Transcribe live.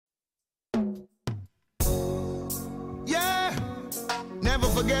Yeah, never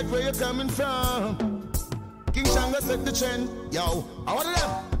forget where you're coming from. King Shango set the trend. Yo, I want them.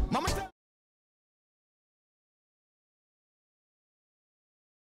 Mama.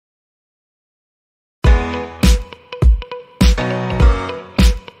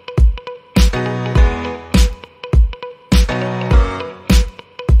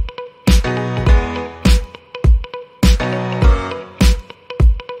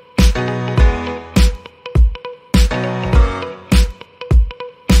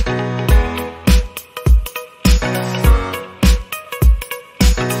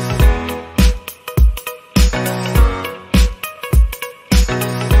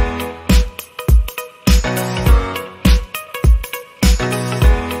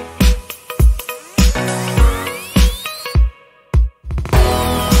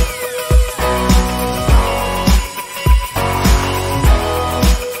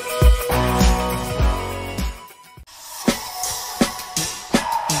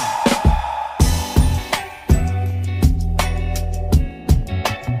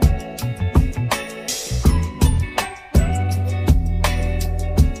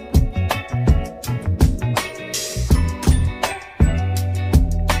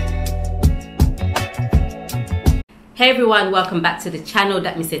 Hey everyone, welcome back to the channel,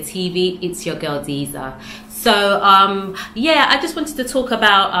 datmisehtv. It's your girl Deezer. So yeah, I just wanted to talk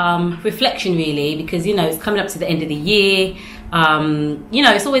about reflection really, because you know it's coming up to the end of the year. You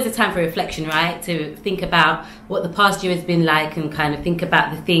know, it's always a time for reflection, right? To think about what the past year has been like and kind of think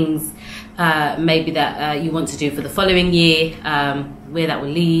about the things maybe that you want to do for the following year, where that will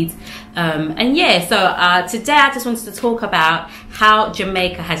lead. And yeah, so today I just wanted to talk about how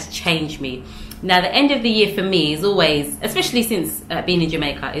Jamaica has changed me. Now, the end of the year for me is always, especially since being in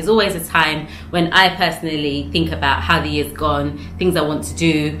Jamaica, is always a time when I personally think about how the year's gone, things I want to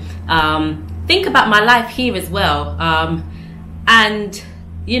do, think about my life here as well. And,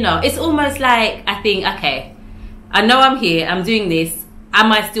 you know, it's almost like I think, okay, I know I'm here, I'm doing this.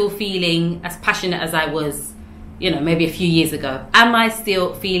 Am I still feeling as passionate as I was, you know, maybe a few years ago? Am I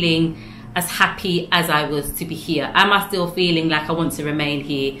still feeling as happy as I was to be here? Am I still feeling like I want to remain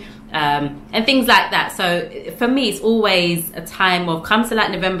here? And things like that. So for me, it's always a time of, come to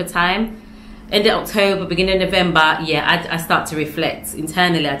like November time, end of October, beginning of November, yeah, I start to reflect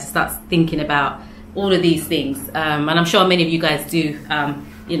internally. I just start thinking about all of these things, and I'm sure many of you guys do,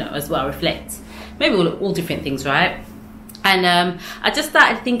 you know, as well, reflect maybe all different things, right? And I just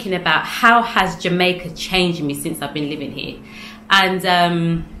started thinking about how has Jamaica changed me since I've been living here.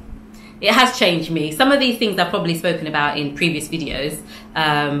 And it has changed me. Some of these things I've probably spoken about in previous videos,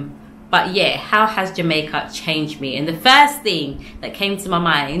 but yeah, how has Jamaica changed me? And the first thing that came to my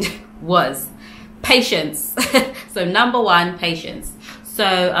mind was patience. So number one, patience.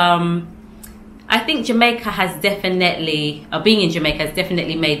 So I think Jamaica has definitely, being in Jamaica has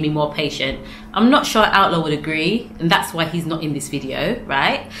definitely made me more patient. I'm not sure Outlaw would agree, and that's why he's not in this video,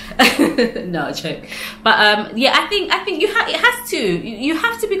 right? No, joke. But yeah, I think you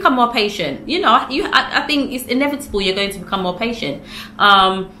have to become more patient. You know, I think it's inevitable you're going to become more patient.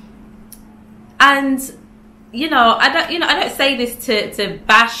 And you know, I don't say this to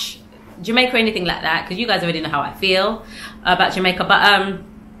bash Jamaica or anything like that, because you guys already know how I feel about Jamaica. But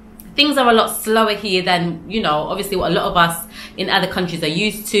things are a lot slower here than, you know, obviously what a lot of us in other countries are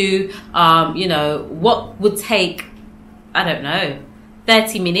used to. You know, what would take, I don't know,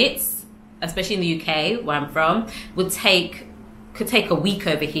 30 minutes, especially in the UK where I'm from, could take a week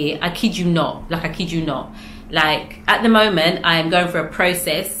over here. I kid you not. Like, I kid you not. Like, at the moment, I am going through a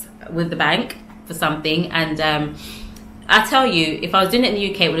process with the bank for something, and I tell you, if I was doing it in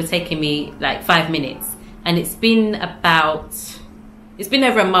the UK, it would have taken me like 5 minutes, and it's been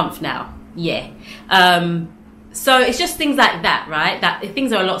over a month now. Yeah. So it's just things like that, right? That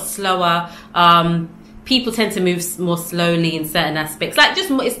things are a lot slower. People tend to move more slowly in certain aspects. Like,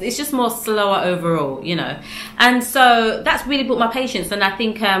 it's just more slower overall, you know. And so that's really built my patience. And I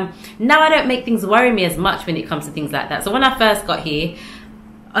think now I don't make things worry me as much when it comes to things like that. So when I first got here,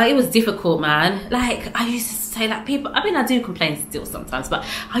 it was difficult, man. Like, I used to say, like, people, I mean, I do complain still sometimes, but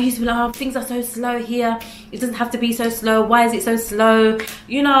I used to be like, oh, things are so slow here. It doesn't have to be so slow. Why is it so slow?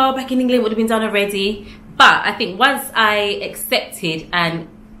 You know, back in England, it would have been done already. But I think once I accepted and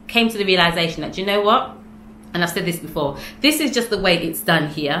came to the realization that, you know what? And I've said this before, this is just the way it's done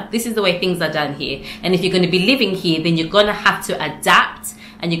here. This is the way things are done here. And if you're going to be living here, then you're going to have to adapt,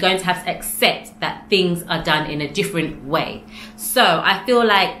 and you're going to have to accept that things are done in a different way. So I feel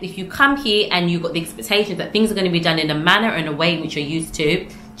like if you come here and you've got the expectation that things are going to be done in a manner and a way in which you're used to,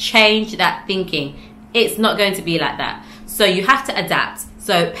 change that thinking. It's not going to be like that. So you have to adapt.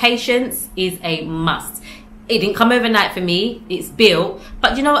 So patience is a must. It didn't come overnight for me. It's built.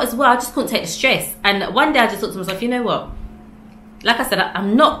 But you know what as well? I just couldn't take the stress. And one day I just thought to myself, you know what? Like I said,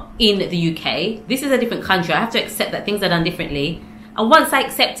 I'm not in the UK. This is a different country. I have to accept that things are done differently. And once I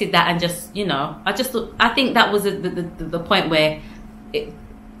accepted that and just, you know, I think that was the point where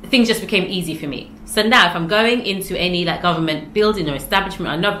things just became easy for me. So now if I'm going into any like government building or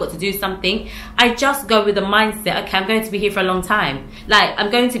establishment, I know I've got to do something, I just go with the mindset, okay, I'm going to be here for a long time. Like, I'm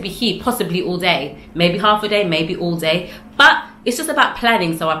going to be here possibly all day, maybe half a day, maybe all day. But it's just about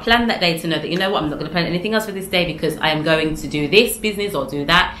planning. So I plan that day to know that, you know what, I'm not going to plan anything else for this day because I am going to do this business or do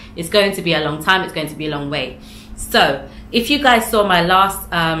that. It's going to be a long time. It's going to be a long way. So if you guys saw my last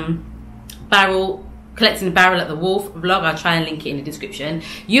collecting the barrel at the Wolf vlog, I'll try and link it in the description.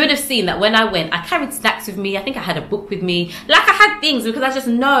 You would have seen that when I went, I carried snacks with me. I think I had a book with me. Like, I had things because I just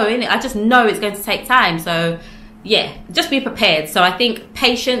know, innit? I just know it's going to take time. So yeah, just be prepared. So I think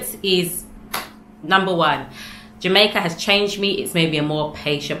patience is number one. Jamaica has changed me. It's made me a more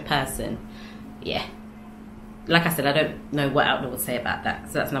patient person. Yeah. Like I said, I don't know what Outlaw would say about that.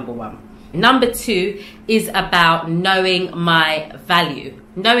 So that's number one. Number two is about knowing my value.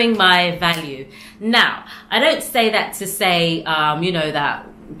 Knowing my value. Now, I don't say that to say, you know, that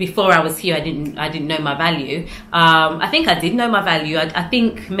before I was here, I didn't know my value. I think I did know my value. I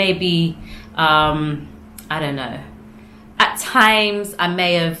think maybe, I don't know. At times, I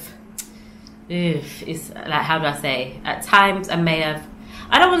may have, it's like, how do I say? At times, I may have,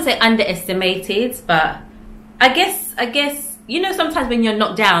 I don't want to say underestimated, but I guess, you know, sometimes when you're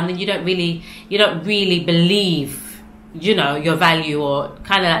knocked down, then you don't really believe, you know, your value, or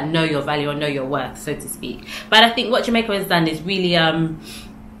kind of like know your value or know your worth, so to speak. But I think what Jamaica has done is really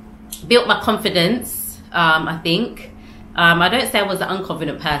built my confidence. I think I don't say I was an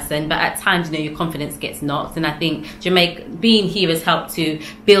unconfident person, but at times, you know, your confidence gets knocked, and I think Jamaica being here has helped to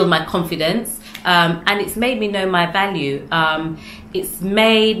build my confidence. And it's made me know my value. It's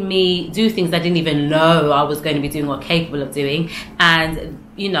made me do things I didn't even know I was going to be doing or capable of doing. And,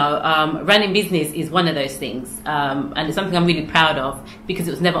 you know, running business is one of those things. And it's something I'm really proud of because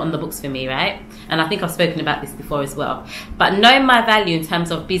it was never on the books for me, right? And I think I've spoken about this before as well. But knowing my value in terms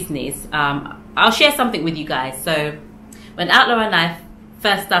of business, I'll share something with you guys. So when Outlaw and I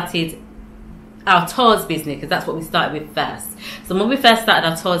first started our tours business, because that's what we started with first. So when we first started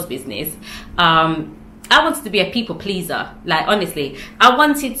our tours business, I wanted to be a people pleaser. Like, honestly, I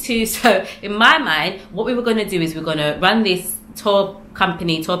wanted to. So in my mind, what we were going to do is we're going to run this tour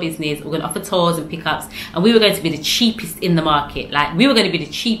company, tour business. We're going to offer tours and pickups, and we were going to be the cheapest in the market. Like, we were going to be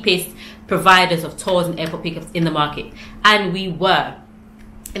the cheapest providers of tours and airport pickups in the market. And we were.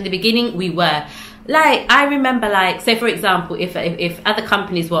 In the beginning, we were. Like, I remember, like, say for example, if other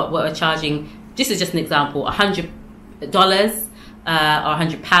companies were charging, this is just an example, $100 or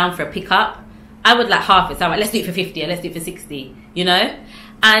 £100 for a pickup, I would like half it. So I'm like, let's do it for 50, or let's do it for 60, you know?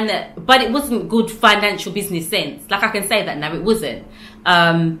 But it wasn't good financial business sense. Like, I can say that now, it wasn't.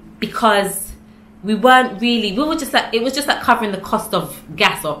 Because we weren't really, we were just like, it was just like covering the cost of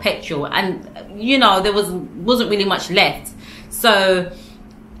gas or petrol. And, you know, there wasn't really much left. So,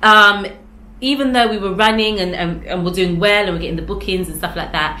 even though we were running and we're doing well and we're getting the bookings and stuff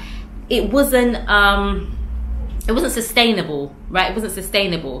like that, it wasn't sustainable, right? It wasn't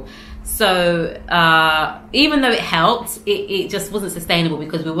sustainable. So even though it helped, it just wasn't sustainable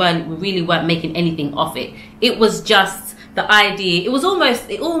because we really weren't making anything off it. It was just the idea.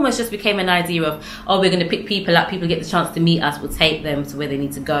 It almost just became an idea of, oh, we're going to pick people up. People get the chance to meet us. We'll take them to where they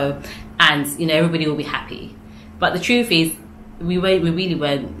need to go, and you know, everybody will be happy. But the truth is, we really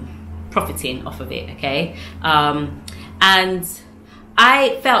weren't profiting off of it. Okay, and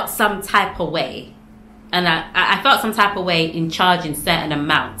I felt some type of way, and I felt some type of way in charging certain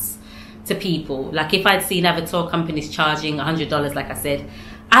amounts to people. Like, if I'd seen other tour companies charging $100, like I said,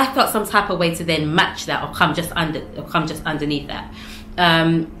 I felt some type of way to then match that or come just underneath that.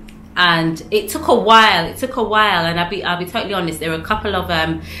 And it took a while. And I'll be totally honest. There were a couple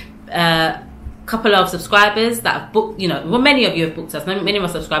of subscribers that have booked, you know, well, many of you have booked us. Many of our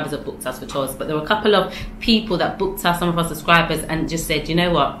subscribers have booked us for tours, but there were a couple of people that booked us, some of our subscribers, and just said, you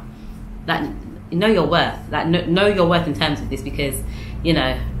know what, like, know your worth. Like, know your worth in terms of this, because, you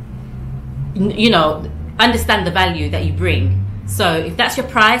know, understand the value that you bring. So if that's your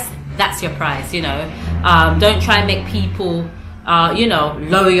price, that's your price, you know. Don't try and make people, you know,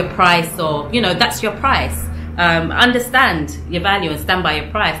 lower your price, or, you know, that's your price. Understand your value and stand by your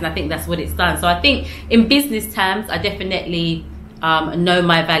price. And I think that's what it's done. So I think in business terms, I definitely know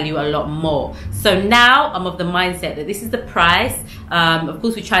my value a lot more. So now I'm of the mindset that this is the price. Of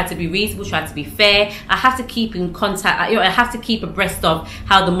course, we try to be reasonable, try to be fair. I have to keep in contact, I have to keep abreast of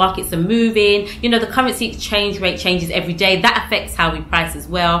how the markets are moving. You know, the currency exchange rate changes every day. That affects how we price as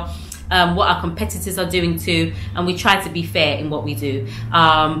well. What our competitors are doing too. And we try to be fair in what we do.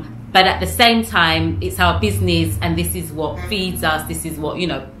 But at the same time, it's our business, and this is what feeds us. This is what, you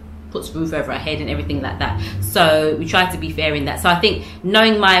know, puts roof over our head and everything like that. So we try to be fair in that. So I think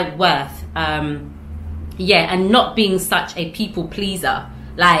knowing my worth, yeah, and not being such a people pleaser,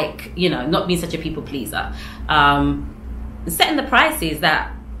 like, you know, not being such a people pleaser, setting the prices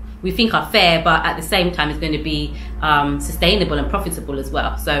that we think are fair, but at the same time it's going to be sustainable and profitable as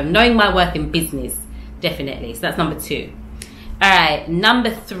well. So knowing my worth in business, definitely. So that's number 2. All right, number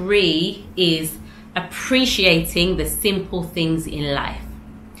 3 is appreciating the simple things in life.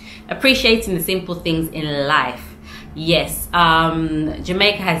 Appreciating the simple things in life. Yes,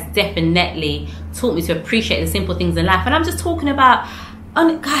 Jamaica has definitely taught me to appreciate the simple things in life. And I'm just talking about,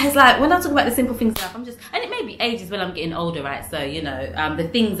 guys, like when I talk about the simple things in life, I'm just, and it may be ages when I'm getting older, right? So, you know, the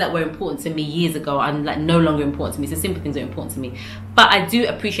things that were important to me years ago are like no longer important to me. So simple things are important to me. But I do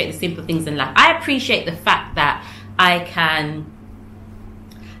appreciate the simple things in life. I appreciate the fact that I can,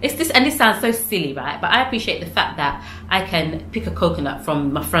 it's this, and this sounds so silly, right? But I appreciate the fact that I can pick a coconut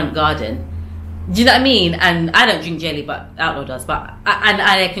from my front garden. Do you know what I mean? And I don't drink jelly, but Outlaw does. But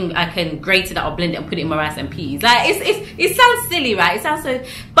I can grate it out or blend it and put it in my rice and peas. Like it sounds silly, right? It sounds so,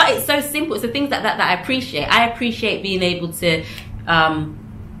 but it's so simple. It's the things that I appreciate. I appreciate being able to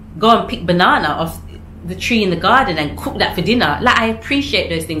go and pick banana off the tree in the garden and cook that for dinner. Like, I appreciate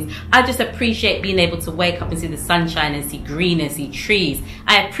those things. I just appreciate being able to wake up and see the sunshine and see green and see trees.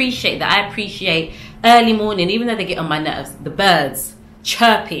 I appreciate that. I appreciate early morning, even though they get on my nerves, the birds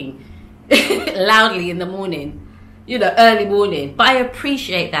chirping loudly in the morning, you know, early morning. But I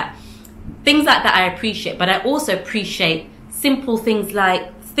appreciate that. Things like that I appreciate. But I also appreciate simple things,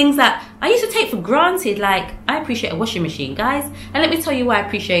 like things that I used to take for granted. Like, I appreciate a washing machine, guys. And let me tell you why I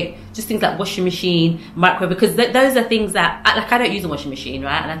appreciate just things like washing machine, microwave, because those are things that, like, I don't use a washing machine,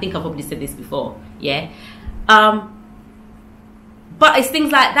 right? And I think I've probably said this before, yeah. But it's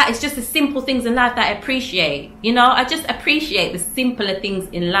things like that. It's just the simple things in life that I appreciate. You know, I just appreciate the simpler things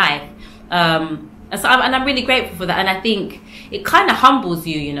in life. And I'm really grateful for that. And I think it kind of humbles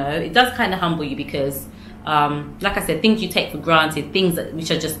you, you know. It does kind of humble you because, like I said, things you take for granted, things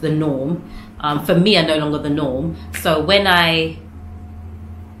which are just the norm, for me are no longer the norm. So when I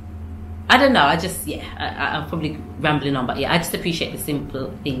don't know, I just, yeah, I'm probably rambling on, but yeah, I just appreciate the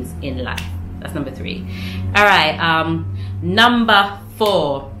simple things in life. That's number 3. All right, number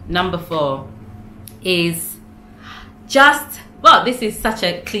 4 is just, well, this is such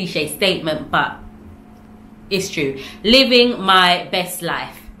a cliche statement, but it's true. Living my best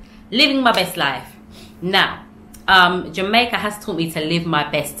life. Living my best life. Now, Jamaica has taught me to live my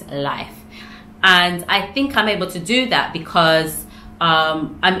best life. And I think I'm able to do that because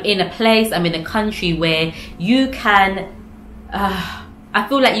I'm in a place, I'm in a country where you can, I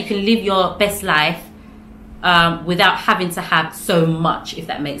feel like you can live your best life without having to have so much, if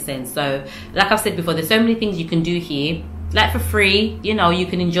that makes sense. So, like I've said before, there's so many things you can do here, like for free. You know, you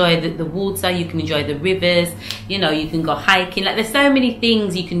can enjoy the water, you can enjoy the rivers, you know, you can go hiking. Like, there's so many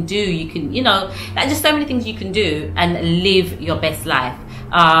things you can do. You can, you know, like, just so many things you can do and live your best life.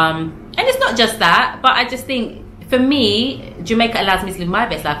 And it's not just that, but I just think, for me, Jamaica allows me to live my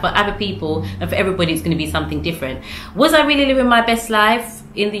best life. For other people and for everybody, it's going to be something different. Was I really living my best life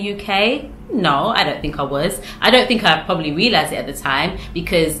in the UK? No, I don't think I was. I don't think I probably realised it at the time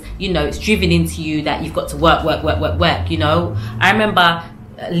because, you know, it's driven into you that you've got to work, you know. I remember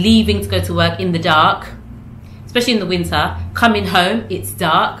leaving to go to work in the dark, especially in the winter, coming home, it's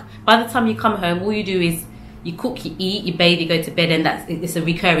dark. By the time you come home, all you do is you cook, you eat, you bathe, you go to bed, and it's a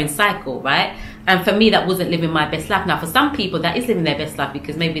recurring cycle, right? And for me, that wasn't living my best life. Now, for some people, that is living their best life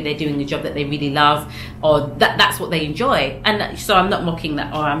because maybe they're doing a job that they really love, or that's what they enjoy. And so I'm not mocking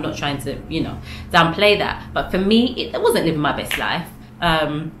that, or I'm not trying to, you know, downplay that. But for me, it wasn't living my best life.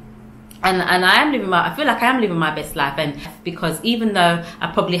 And I feel like I am living my best life. And because even though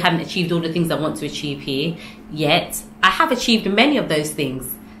I probably haven't achieved all the things I want to achieve here yet, I have achieved many of those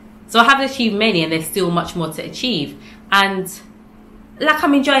things. So I have achieved many, and there's still much more to achieve. And like,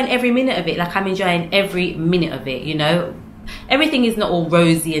 I'm enjoying every minute of it. Like, I'm enjoying every minute of it, you know. Everything is not all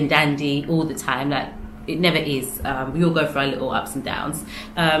rosy and dandy all the time. Like, it never is. We all go through our little ups and downs.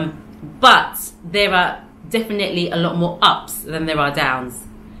 But there are definitely a lot more ups than there are downs.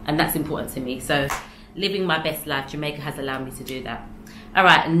 And that's important to me. So living my best life, Jamaica has allowed me to do that. All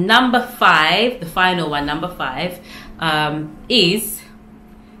right, number 5, the final one, number 5. is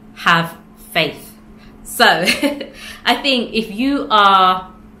have faith. So I think if you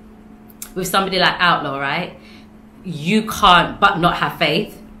are with somebody like Outlaw, right, you can't but not have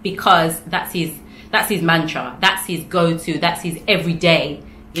faith, because that's his mantra, that's his go-to, that's his everyday,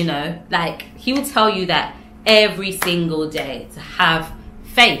 you know, like he will tell you that every single day, to have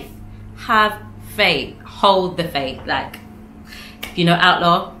faith, hold the faith. Like, if you know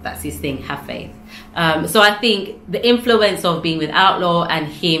Outlaw, that's his thing, have faith. So I think the influence of being with Outlaw and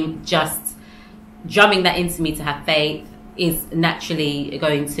him just drumming that into me to have faith is naturally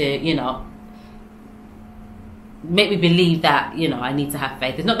going to, you know, make me believe that, you know, I need to have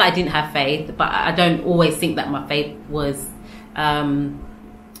faith. It's not that I didn't have faith, but I don't always think that my faith was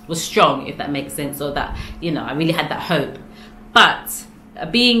strong, if that makes sense, or that, you know, I really had that hope. But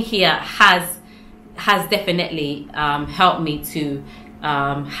being here has definitely helped me to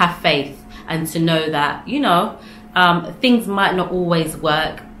have faith, and to know that, you know, things might not always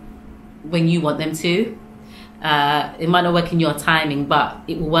work when you want them to. It might not work in your timing, but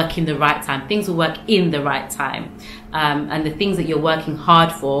it will work in the right time. Things will work in the right time, and the things that you're working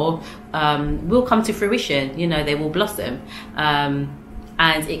hard for will come to fruition. You know, they will blossom.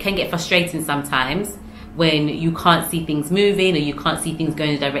 And it can get frustrating sometimes when you can't see things moving, or you can't see things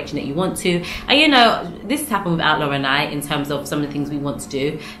going in the direction that you want to. And you know, this has happened with Outlaw and I in terms of some of the things we want to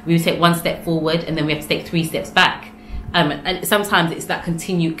do. We would take one step forward and then we have to take 3 steps back. And sometimes it's that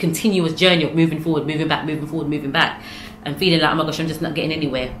continuous journey of moving forward, moving back, moving forward, moving back, and feeling like, oh my gosh, I'm just not getting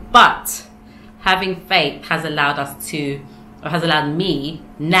anywhere. But having faith has allowed us to, or has allowed me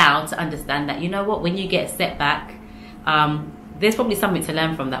now to understand that, you know what, when you get a setback, there's probably something to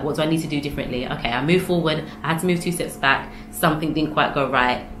learn from that. What do I need to do differently? Okay, I moved forward, I had to move 2 steps back, something didn't quite go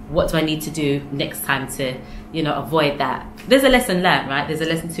right. What do I need to do next time to, you know, avoid that? There's a lesson learned, right? There's a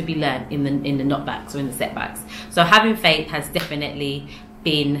lesson to be learned in the knockbacks or in the setbacks. So having faith has definitely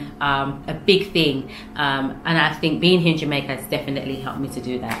been a big thing, and I think being here in Jamaica has definitely helped me to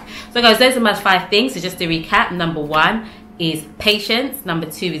do that. So guys, those are my 5 things. So just to recap, number 1 is patience. Number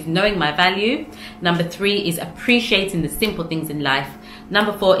 2 is knowing my value. Number 3 is appreciating the simple things in life.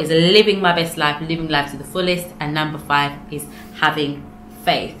 Number 4 is living my best life, living life to the fullest. And number 5 is having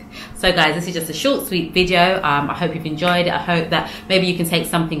faith. So guys, this is just a short, sweet video. I hope you've enjoyed it. I hope that maybe you can take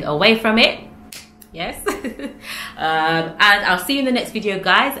something away from it. Yes. And I'll see you in the next video,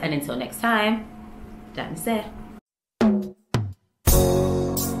 guys. And until next time, that is it.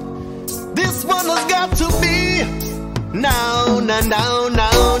 This one has got to be now. Hey,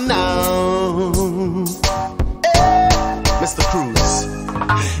 Mr. Cruz.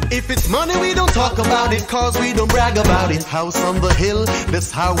 If it's money, we don't talk about it, cause we don't brag about it. House on the hill,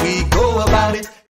 that's how we go about it.